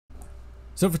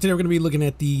So for today, we're going to be looking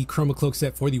at the Chromacloak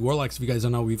set for the Warlocks. If you guys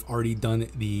don't know, we've already done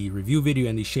the review video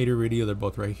and the shader video. They're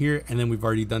both right here. And then we've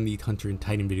already done the Hunter and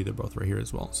Titan video. They're both right here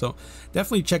as well. So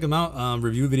definitely check them out.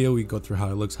 Review video, we go through how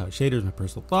it looks, how it shaders, my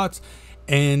personal thoughts.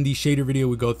 And the shader video,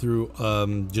 we go through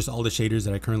just all the shaders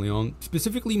that I currently own.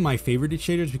 Specifically my favorited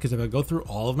shaders, because if I go through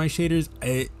all of my shaders,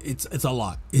 it's a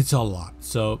lot. It's a lot.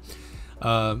 So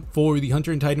for the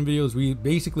Hunter and Titan videos, we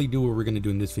basically do what we're going to do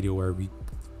in this video, where we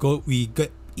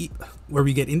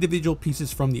get individual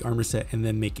pieces from the armor set and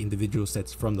then make individual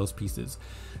sets from those pieces.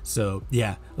 So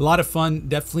yeah, a lot of fun.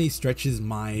 Definitely stretches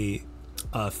my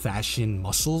fashion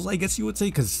muscles, I guess you would say,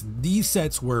 because these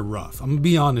sets were rough. I'm gonna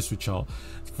be honest with y'all.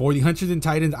 For the Hunters and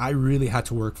Titans, I really had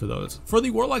to work for those. For the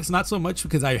Warlocks, not so much,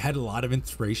 because I had a lot of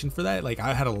inspiration for that. Like,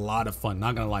 I had a lot of fun,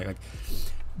 not gonna lie. Like,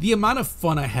 the amount of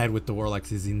fun I had with the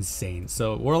Warlocks is insane.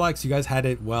 So Warlocks, you guys had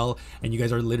it well, and you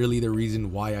guys are literally the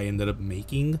reason why I ended up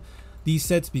making these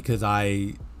sets, because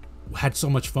I had so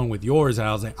much fun with yours and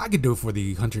I was like, I could do it for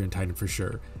the Hunter and Titan for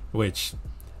sure, which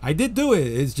I did do it.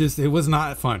 It's just, it was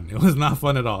not fun. It was not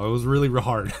fun at all. It was really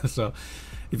hard. So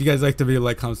if you guys like the video,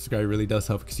 like, comment, subscribe, it really does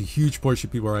help, because a huge portion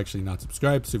of people are actually not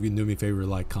subscribed. So if you do me a favor,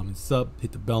 like, comment, sub,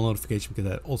 hit the bell notification, because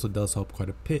that also does help quite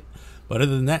a bit. But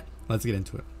other than that, let's get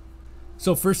into it.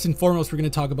 So first and foremost, we're going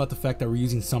to talk about the fact that we're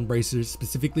using sun bracers,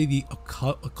 specifically the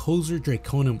Acozer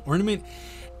Draconum ornament.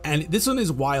 And this one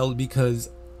is wild, because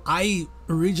I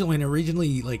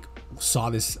originally like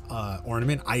saw this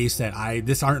ornament, I said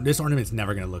this ornament's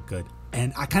never gonna look good,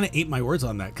 and I kind of ate my words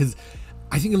on that, because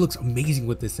I think it looks amazing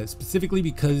with this set, specifically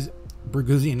because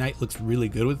Burgundian Knight looks really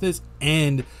good with this,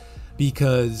 and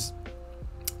because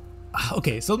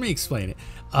okay, so let me explain it.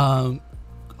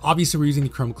 Obviously we're using the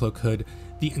Chromacloak hood,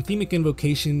 the anthemic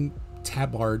invocation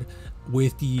tabard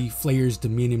with the Flayer's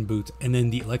Dominion boots, and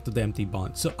then the Elect of the Empty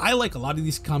Bond. So I like a lot of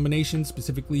these combinations.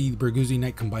 Specifically, the Burgundian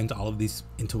Knight combines all of these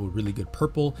into a really good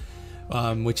purple,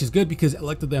 which is good because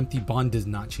Elect of the Empty Bond does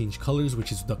not change colors,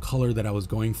 which is the color that I was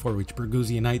going for, which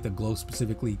Burgundian Knight, the glow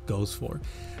specifically, goes for.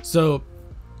 So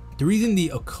the reason the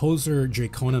Acozer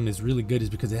Draconum is really good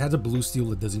is because it has a blue steel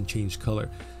that doesn't change color.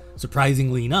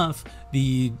 Surprisingly enough,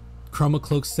 the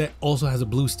Chromacloak set also has a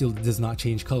blue steel that does not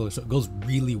change color, so it goes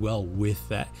really well with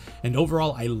that. And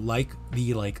overall, I like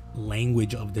the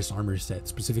language of this armor set.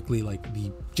 Specifically, like,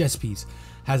 the chest piece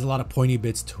has a lot of pointy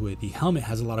bits to it. The helmet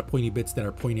has a lot of pointy bits that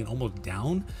are pointing almost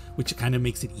down, which kind of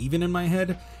makes it even in my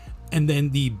head. And then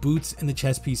the boots and the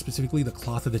chest piece, specifically the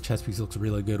cloth of the chest piece, looks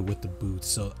really good with the boots.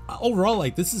 So overall,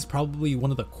 like, this is probably one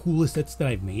of the coolest sets that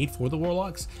I've made for the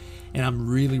Warlocks, and I'm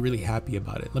really happy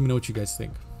about it. Let me know what you guys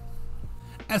think.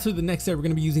 As for the next set, we're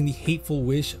going to be using the Hateful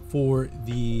Wish for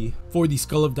the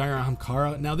Skull of Dire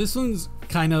Hamkara. Now this one's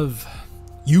kind of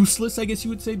useless, I guess you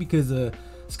would say, because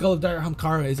Skull of Dire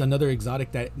Hamkara is another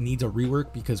exotic that needs a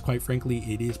rework, because quite frankly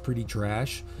it is pretty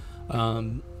trash.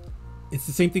 It's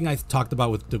the same thing I talked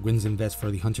about with the Gwyn's Vest for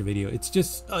the Hunter video. It's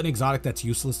just an exotic that's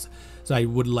useless, so I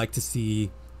would like to see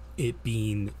it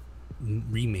being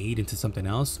remade into something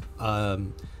else.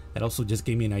 That also just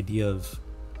gave me an idea of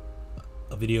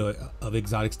a video of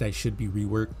exotics that should be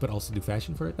reworked, but also do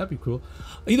fashion for it. That'd be cool.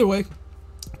 Either way,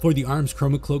 for the arms,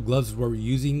 Chromacloak gloves is what we're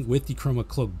using with the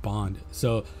Chromacloak bond.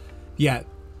 So yeah,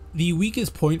 the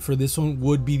weakest point for this one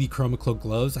would be the Chromacloak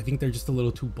gloves. I think they're just a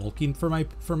little too bulky for my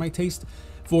taste.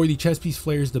 For the chest piece,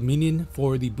 Flayer's Dominion.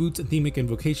 For the boots, anthemic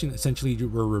invocation, essentially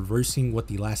we're reversing what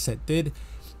the last set did.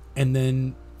 And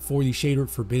then for the shader,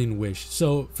 Forbidden Wish.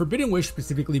 So Forbidden Wish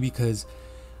specifically because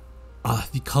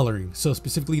the coloring. So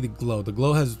specifically the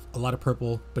glow has a lot of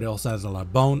purple, but it also has a lot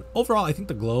of bone. Overall, I think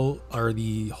the glow, or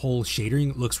the whole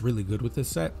shading, looks really good with this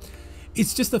set.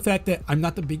 It's just the fact that I'm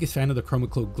not the biggest fan of the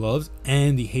Chromacloak gloves,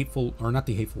 and the not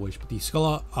the Hateful Wish, but the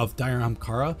Skull of Dire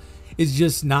Hamkara is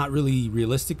just not really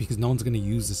realistic, because no one's going to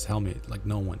use this helmet. Like,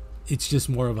 no one. It's just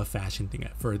more of a fashion thing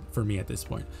for me at this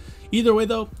point. Either way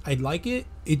though, I like it.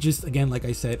 It just, again, like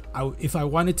I said, if I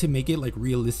wanted to make it like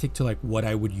realistic to like what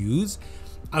I would use,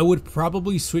 I would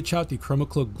probably switch out the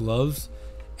Chromacloak gloves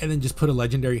and then just put a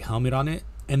legendary helmet on it,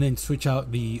 and then switch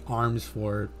out the arms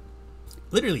for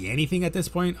literally anything at this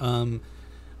point.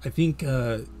 I think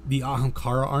the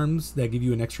Ahamkara arms that give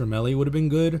you an extra melee would have been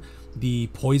good. The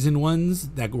poison ones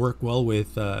that work well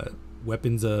with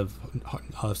weapons of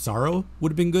sorrow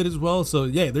would have been good as well. So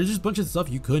yeah, there's just a bunch of stuff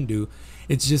you couldn't do.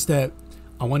 It's just that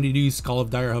I wanted to use Skull of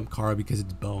Dire Hamkara because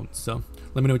it's bones. So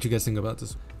let me know what you guys think about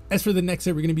this. As for the next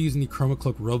set, we're going to be using the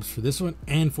Chromacloak robes for this one,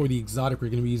 and for the exotic, we're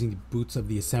going to be using the boots of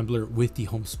the assembler with the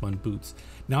homespun boots.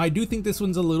 Now, I do think this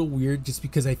one's a little weird, just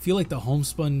because I feel like the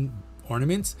homespun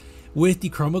ornaments with the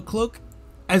Chromacloak,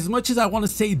 as much as I want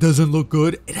to say it doesn't look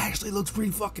good, it actually looks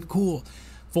pretty fucking cool.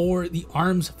 For the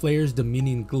arms, flares,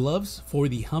 dominion gloves. For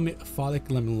the helmet, Folic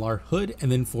Lemular hood.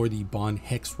 And then for the bond,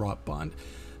 Hex Rot bond.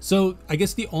 So I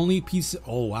guess the only piece,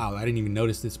 oh wow, I didn't even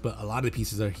notice this, but a lot of the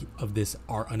pieces of this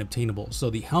are unobtainable. So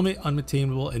the helmet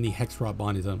unobtainable and the Hex Rot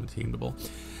bond is unobtainable.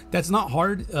 That's not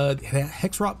hard.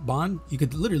 Hex Rot bond, you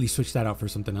could literally switch that out for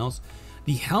something else.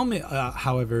 The helmet,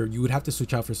 however, you would have to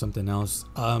switch out for something else.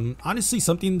 Honestly,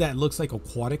 something that looks like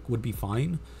aquatic would be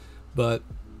fine, but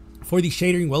for the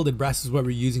shadering, welded brass is what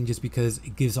we're using just because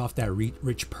it gives off that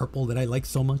rich purple that I like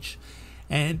so much.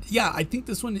 And yeah, I think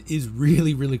this one is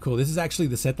really, really cool. This is actually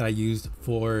the set that I used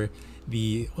for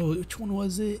the, oh, which one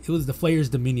was it? It was the Flayer's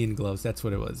Dominion gloves. That's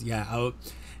what it was. Yeah,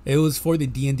 it was for the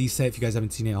D&D set. If you guys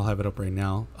haven't seen it, I'll have it up right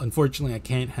now. Unfortunately, I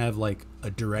can't have like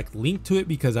a direct link to it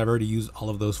because I've already used all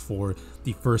of those for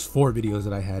the first 4 videos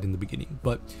that I had in the beginning.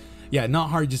 But yeah, not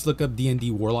hard. Just look up D&D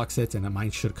Warlock sets and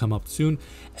mine should come up soon.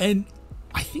 And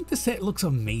I think the set looks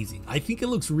amazing. I think it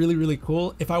looks really, really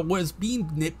cool. If I was being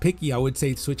nitpicky, I would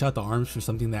say switch out the arms for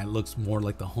something that looks more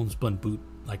like the homespun boot.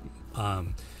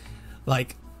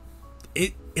 Like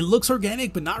it looks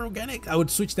organic, but not organic. I would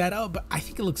switch that out, but I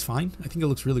think it looks fine. I think it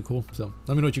looks really cool. So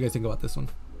let me know what you guys think about this one.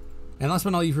 And last but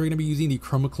not least, we're going to be using the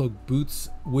Chromacloak boots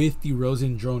with the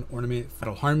Rosen drone ornament,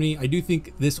 Fatal Harmony. I do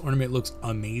think this ornament looks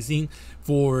amazing.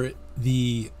 For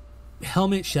the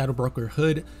helmet, Shadowbroker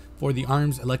hood. For the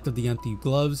arms, Elect of the Empty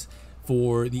gloves.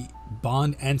 For the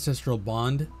bond, Ancestral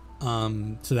bond,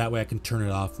 so that way I can turn it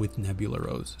off with Nebula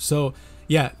Rose. So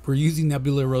yeah, we're using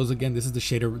Nebula Rose again. This is the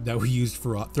shader that we used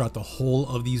throughout the whole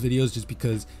of these videos, just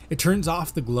because it turns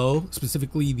off the glow,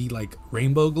 specifically the like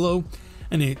rainbow glow,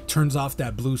 and it turns off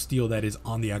that blue steel that is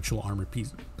on the actual armor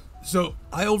piece. So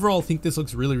I overall think this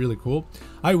looks really, really cool.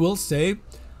 I will say,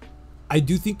 I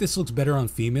do think this looks better on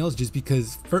females just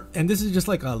because, and this is just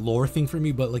like a lore thing for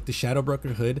me, but like the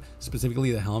Shadowbroker hood,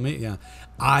 specifically the helmet, yeah,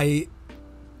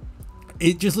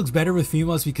 it just looks better with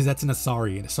females because that's an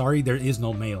Asari. In Asari, there is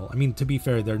no male. I mean, to be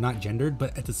fair, they're not gendered,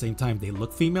 but at the same time, they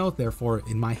look female. Therefore,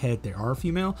 in my head, they are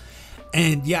female.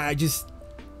 And yeah,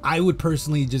 I would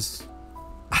personally just,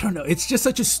 I don't know. It's just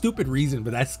such a stupid reason,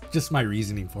 but that's just my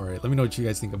reasoning for it. Let me know what you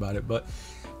guys think about it. But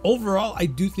overall, I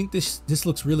do think this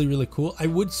looks really, really cool. I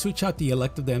would switch out the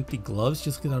Elect of the Empty gloves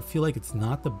just because I feel like it's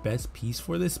not the best piece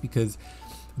for this, because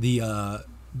the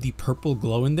purple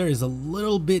glow in there is a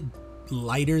little bit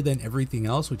lighter than everything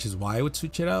else, which is why I would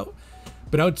switch it out.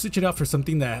 But I would switch it out for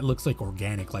something that looks like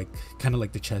organic, like kind of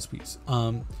like the chest piece.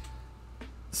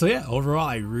 So yeah, overall,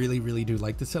 I really, really do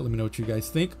like this set. Let me know what you guys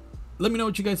think. Let me know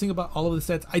what you guys think about all of the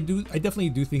sets. I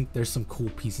definitely do think there's some cool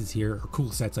pieces here, or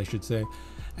cool sets, I should say.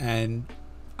 And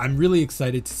I'm really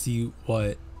excited to see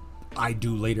what I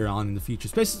do later on in the future,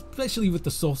 especially with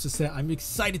the Solstice set. I'm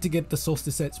excited to get the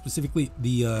Solstice set, specifically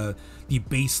the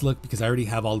base look, because I already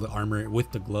have all the armor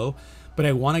with the glow, but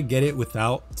I want to get it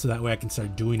without, so that way I can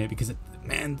start doing it, because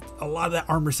man, a lot of that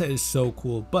armor set is so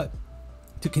cool. But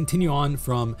to continue on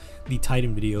from the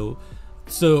Titan video,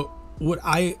 so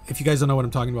if you guys don't know what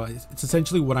I'm talking about, it's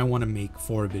essentially what I want to make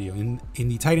for a video. In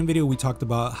the Titan video, we talked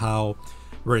about how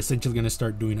we're essentially going to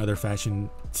start doing other fashion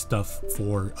stuff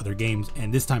for other games,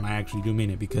 and this time I actually do mean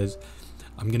it, because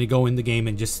I'm going to go in the game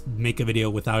and just make a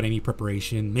video without any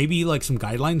preparation, maybe like some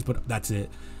guidelines, but that's it.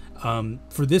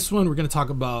 For this one, we're going to talk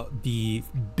about the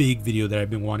big video that I've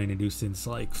been wanting to do since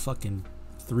like fucking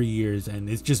 3 years, and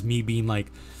it's just me being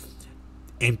like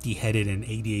empty-headed and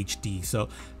ADHD. So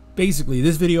basically,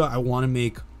 this video, I want to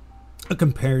make a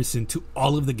comparison to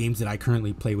all of the games that I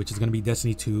currently play, which is going to be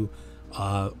Destiny 2,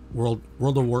 World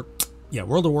of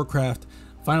Warcraft,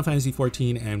 Final Fantasy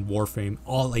 14, and Warframe.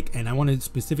 And I want to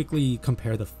specifically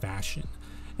compare the fashion,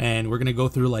 and we're gonna go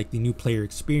through like the new player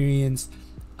experience,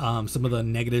 some of the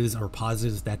negatives or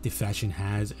positives that the fashion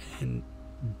has, and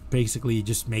basically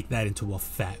just make that into a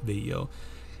fat video.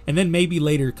 And then maybe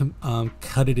later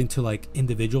cut it into like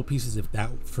individual pieces, if that,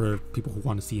 for people who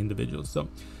want to see individuals. So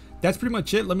that's pretty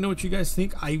much it. Let me know what you guys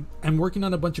think. I am working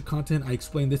on a bunch of content. I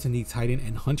explained this in the Titan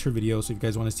and Hunter videos, so if you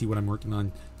guys want to see what I'm working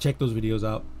on, check those videos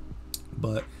out.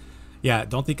 But yeah,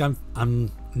 don't think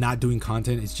I'm not doing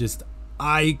content. It's just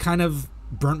I kind of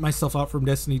burnt myself out from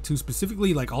Destiny 2,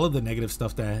 specifically like all of the negative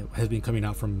stuff that has been coming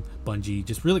out from Bungie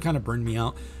just really kind of burned me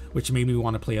out, which made me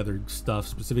want to play other stuff.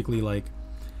 Specifically, like,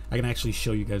 I can actually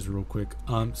show you guys real quick.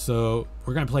 So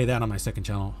we're gonna play that on my second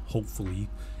channel, hopefully,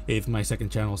 if my second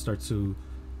channel starts to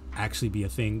actually be a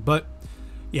thing. But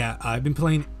yeah, I've been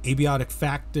playing Abiotic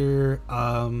Factor.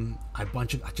 I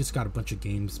just got a bunch of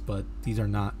games, but these are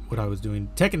not what I was doing.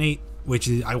 Tekken 8, which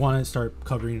is I want to start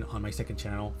covering on my second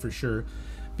channel for sure,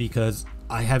 because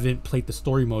I haven't played the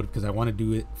story mode because I want to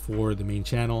do it for the main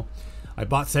channel. I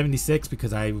bought 76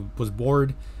 because I was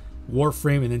bored,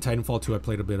 Warframe, and then Titanfall 2. I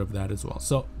played a bit of that as well.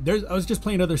 So I was just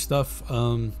playing other stuff.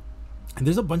 And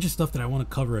there's a bunch of stuff that I want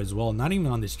to cover as well. Not even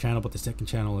on this channel, but the second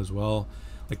channel as well.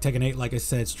 Like Tekken 8, like I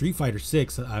said, Street Fighter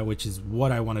 6, which is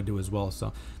what I want to do as well.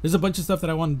 So there's a bunch of stuff that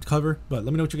I want to cover. But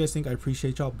let me know what you guys think. I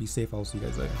appreciate y'all. Be safe. I'll see you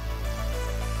guys later.